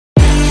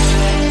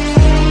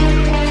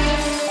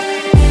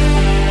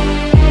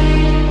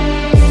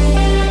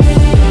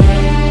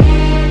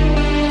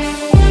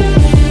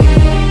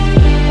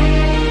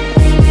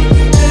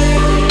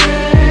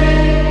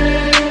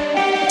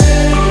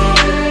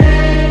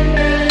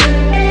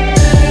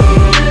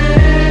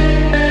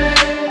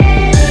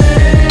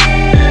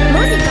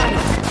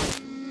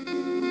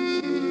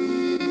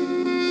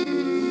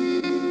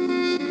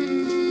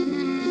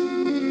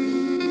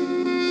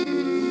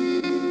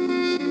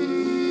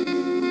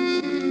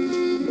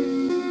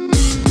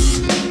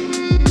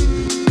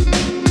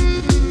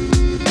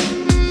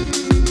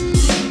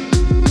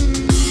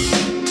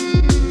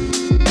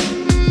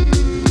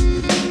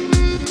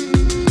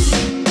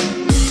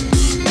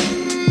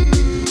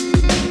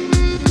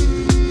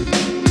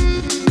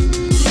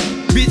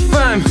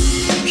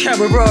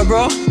KAPPAROLL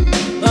bro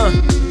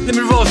let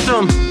me roll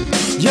some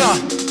yeah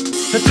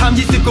ถ้าทำ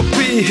20 กว่า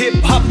ปีฮิป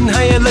ฮอปใ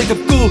ห้อะไรกับ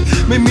กู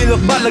ไม่มีหรอ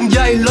กบ้านหลังให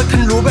ญ่รถคั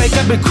นหรูไป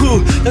กันเป็นคู่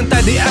ตั้งแต่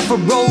ได้แอปเปิล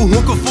โรหั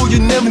วกูฟู you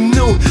never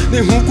know ใน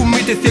หูกูมี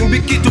แต่เสียงบิ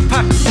กกี้ทุกพั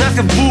กน่า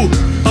กับบู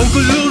ตอนกู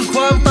รู้คว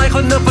ามตายเข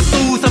าเนิบประ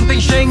ตู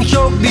something change โช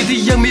คดีที่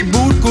ยังมี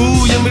บูทกู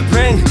ยังมีเพล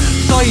ง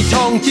สร้อยท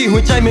องที่หั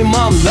วใจไม่ม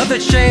อมแล้วแต่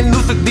เชน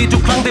รู้สึกดีทุ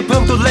กครั้งได้เพิ่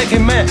มตัวเลขให้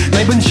แม่ใน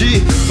บัญชี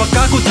ปากก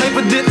ากูไทยปร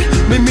ะดิษฐ์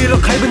ไม่มีหรอ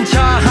กใครบัญช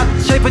าหัด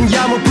ใช้ปัญญ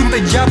ามาพึ่งแต่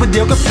ยาประเ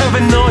ดี๋ยวก็แพ้ไป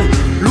หน่อย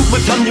ลูกมา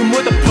ทำอยู่มั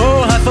วแต่เพ้อ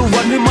หาสว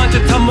รรค์ไม่มาจะ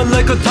ทำอะไร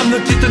ก็ทำด้ว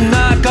ยจิตน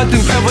าการถึ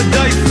ง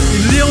paradise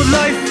เลี้ยว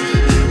life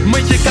ไม่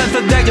ใช่การแส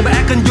ดงอย่ามาแอ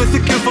คกันอยู่ส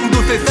กิลฟังดู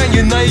ใส่แซงอ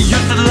ยู่ในยุ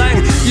ทธแสลง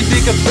ยินดี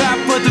กับแรป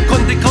เปอร์ทุกค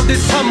นที่เขาได้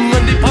ทำเงิ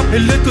นที่พับให้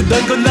เลือดกูเดิ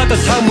นก็แล้วแต่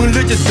ทางมือเ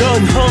ลือดจะเดิ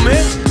น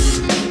homie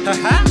ฮ่า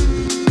ฮ่า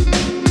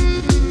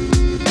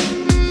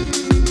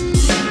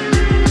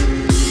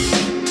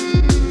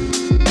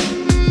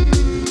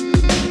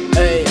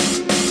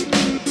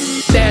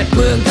เ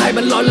มืองไทย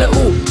มันร้อนและ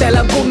อู้แต่ล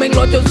ะกูแม่ง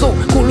ร้อนจนสุก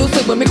กูรู้สึ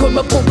กเหมือนมีคน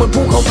มาปลุกเหมือน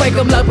ภูเขาไฟก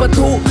ำลังปะ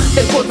ทุแ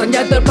ต่กดสัญญ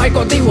าณเตือนภัยก่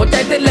อนที่หัวใจ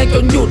เต้นแรงจ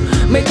นหยุด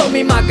ไม่ต้อง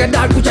มีหมากกระด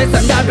าษกูใช้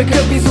สัญญาณเป็นเค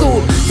รื่องพิสู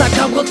จน์สักค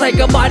ำเขาใส่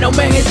กระบาลเอาแ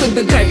ม่งให้ซึ้ง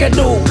ถึงไข่กระ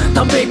ดูกท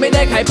ำเพลงไม่ไ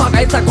ด้ขายผักไ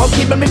อ้สัตว์ความ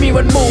คิดมันไม่มี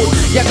วันบูด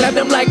อยากแลบ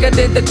น้ำลายกระเ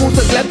ด็นแต่กู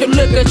สึกแลบจนเ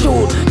ลือดกระชู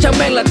ดช่างแ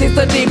ม่งละทฤษ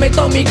ฎีไม่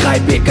ต้องมีใคร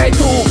ผิดใคร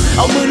ถูกเ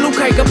อามือลูก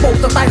ไข่กระโปง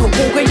สไตล์ของ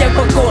กูก็ยังป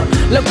รากฏ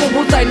แล้วกู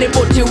ผู้ใส่ในบ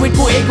ทชีวิต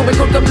กูเองกูเป็น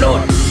คนกำหนด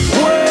เ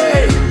ว้ย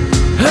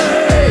เฮ้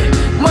ย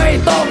ไม่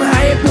ต้องใ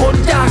ห้ผล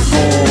จาก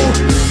กู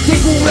ที่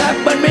กูแรป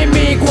มันไม่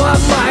มีความ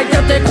หมายจั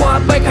บใจความ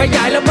ไปขย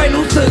ายแล้วไม่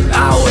รู้สึกเ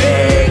อาเอ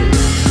ง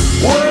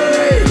เว้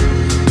ย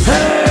เ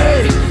ฮ้ย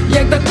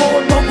ยังตะโก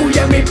นเพราะกู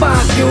ยังมีปา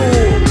กอยู่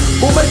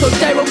กูไม่สน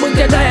ใจว่ามึง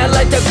จะได้อะไร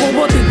จากกูเพ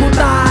ราะถึงกู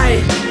ตาย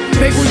เพ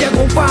ลงกูยังค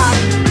งฝาก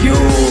อ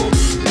ยู่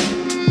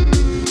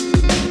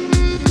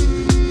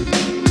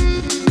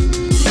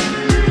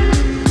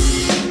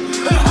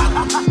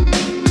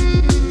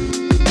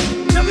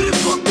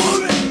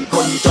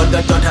จน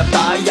ก็จนแทบต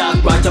ายอยาก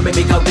กว่าจะไม่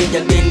มีข้าวกินอย่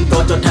างดินโด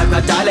นจนแทบกร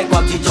ะจายและควา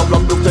มที่ชมล้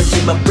มลุกจนชิ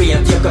มมาเปลี่ยน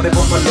เทียบกันเป็นพ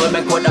วกคนรวยแ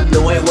ม่งควรอำน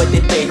วยไว้ติ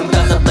ดปีกต้องก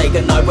ารสติ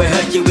กันหน่อยไว้ให้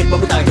ชีวิตมึ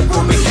งต่างจากกู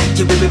ไม่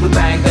ชีวิตมึงแพ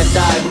งกันไ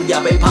ด้มึงอย่า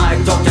ไปพาย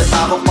จงชะต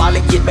าเพราะฟ้า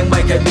ลิขิตแม่งไม่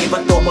เคยมีเพรา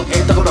ะตัวมึงเอ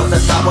งต้องรอส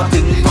ตาร์ว่าถึ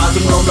งความ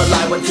ถึงลมละล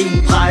ายวันทิ้ง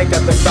พายกั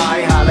นเป็นตาย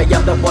หาระย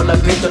ำตะบนและ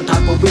พิษจนทา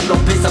งกูวิ่งล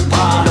งพิษสภ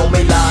าลงไ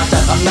ม่ลาแต่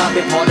อำนาจไ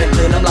ม่พอได้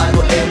คืนน้ำลาย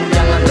ตัวเองมึง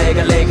ยังลังเล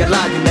กันล่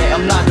าอยู่ในอ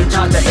ำนาจจนช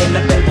าติแต่เอง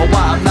นั้นเป็นเพราะว่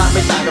าอำนาจไ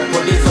ม่ต่างกับค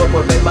นที่โซนป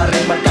วดเป็นมะเร็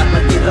งมันกัดมั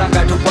นกินร่างก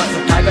ายทุกวันสุ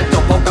ดท้ายก็จ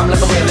บพบกรรมและ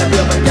ก็เวรและเ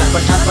รื่องบัญญัติบร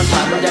รทัด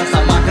มันยังส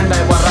ามารถข้างใน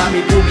วาระ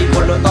มีผู้มีค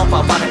นล้วนต้องฝ่า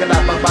ฟันกระดา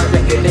ษบางๆอย่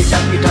างเห็นได้ชั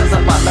ดมีทั้งสะ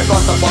บัดและก็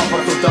สปอร์พอ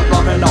สุดจอดปลอ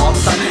มและหนอม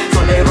สักส่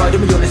วนในรอยที่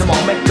มันอยู่ในสมอ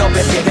งไม่ก็เ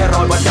ป็นเพียงแค่ร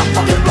อยวัดจับ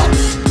ฟังจนหลอก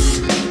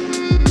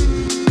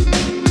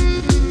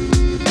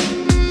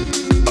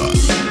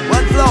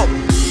One flow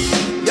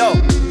yo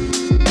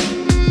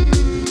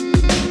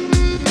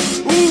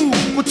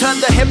กูturn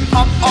the hip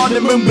hop on ใน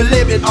มึง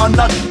believe it or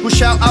not กู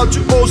shout out to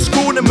old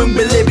school ในมึง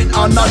believe it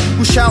or not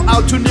กู shout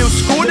out to new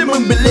school ในมึ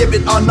ง believe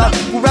it or not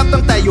กู rap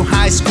ตั้งแต่อยู่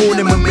high school ใน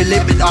มึง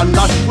believe it or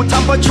not กูท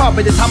ำเพราะชอบไ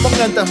ม่ได้ทำเพราะเ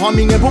งินแต่พอ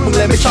มีเงินพวกมึง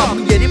เลยไม่ชอบ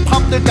มึงเหยียดฮิปฮอ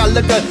ปด้วยกันเห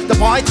ลือเกินแต่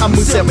พอให้ทำ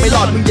มึงเสียบไม่ร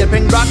อดมึงเหยียดเพล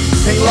งรัก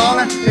เพลงร้อง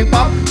นะเพลงป๊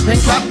อปเพลง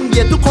ครับมึงเห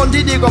ยียดทุกคน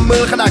ที่ดีกว่ามึ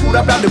งขนาดกูแร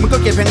ปเดี๋ยวมึงก็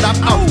เกลียดเพลงรัก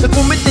แต่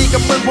กูไม่ตีกั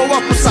บมึงเพราะว่า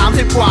กู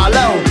30 กว่าแ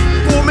ล้ว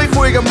กูไม่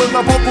คุยกับมึงม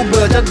าเพราะกูเ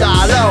บื่อจะด่า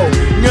แล้ว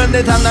เงินใน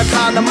ธนาค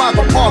ารน่ะมากก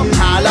ว่าพ่อมึง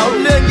หาแล้ว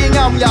เรื่องยิ่งเง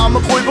ายาวม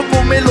าคุยเพราะกู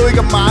ไม่ลุย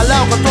กับหมาแล้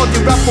วขอโทษ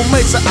ที่รักกูไ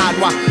ม่สะอาด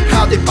ว่ะข้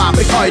าวติดปากไ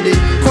ม่ค่อยดี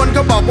คน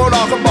ก็บอกว่าร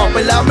อก็บอกไป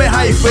แล้วไม่ใ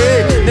ห้ฟรี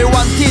ใน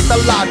วันที่ต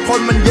ลาดคน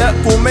มันเยอะ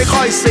กูไม่ค่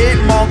อยซี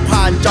มอง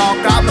ผ่านจอ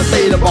กราฟมัน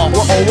ตีแล้วบอก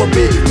ว่าโอเวอร์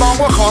บีมอง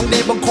ว่าของดี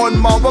บางคน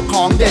มองว่าข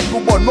องเด็ดกู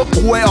บ่นว่า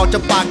คุยออกจา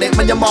กปากเด็ก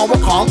มันยังมองว่า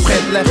ของเผ็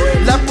ดเลย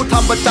แล้วกูท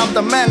ำประจำแ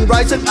ต่แม่งไร้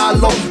ซึ่งอา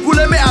รมณ์กูเ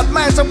ลยไม่อัดแ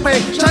ม่งสักเพลง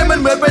ใช้มัน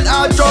เหมือนเป็นอ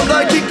าจอมเล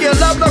ยขี้เกียจ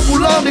รับแล้วกู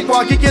ร้องดีกว่า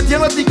ขี้เกียจเถียง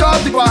แล้วตีกอล์ฟ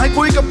ดีกว่าให้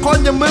คุยกับคน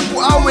อย่างมึงกู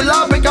เอาเวลา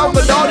ไปเกากร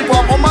ะดอดีกว่า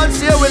เพราะมันเ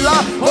สียเวลา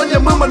คนอย่า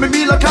งมึงมันไม่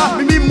มีราคาไ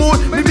ม่มีมูด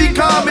ไม่มี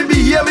ค่าไม่มี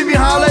เฮียไม่มี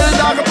หาอะไรเลย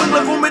ด่ากับมึงแ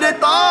ล้วกูไม่ได้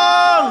ตั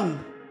งค์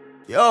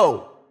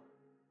Yo